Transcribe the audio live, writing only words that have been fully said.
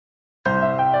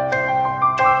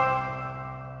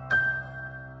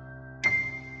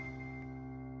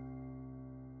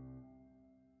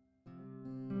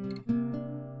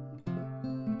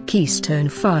Keystone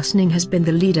Fastening has been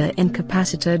the leader in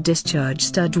capacitor discharge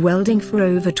stud welding for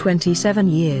over 27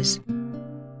 years.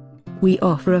 We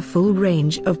offer a full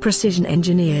range of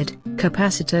precision-engineered,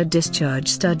 capacitor discharge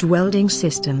stud welding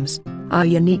systems. Our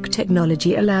unique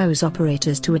technology allows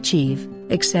operators to achieve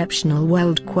exceptional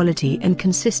weld quality and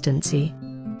consistency.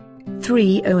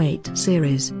 308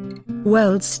 Series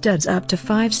Welds studs up to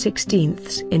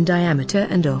 5/16 in diameter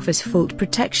and offers fault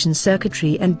protection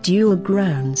circuitry and dual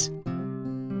grounds.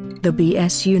 The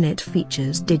BS unit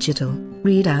features digital,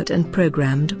 readout and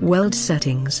programmed weld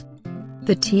settings.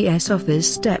 The TS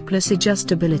offers stepless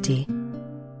adjustability.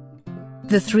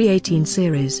 The 318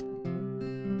 Series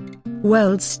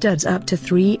Welds studs up to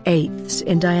 3/8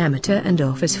 in diameter and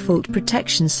offers fault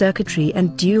protection circuitry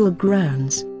and dual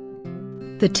grounds.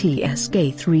 The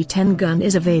TSK310 gun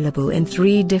is available in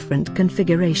 3 different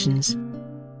configurations.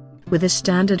 With a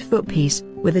standard footpiece,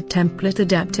 with a template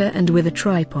adapter and with a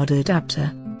tripod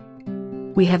adapter.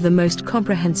 We have the most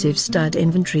comprehensive stud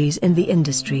inventories in the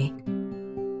industry.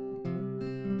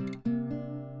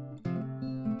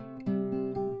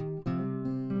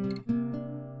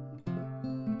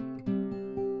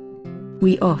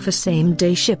 We offer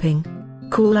same-day shipping.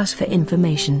 Call us for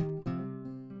information.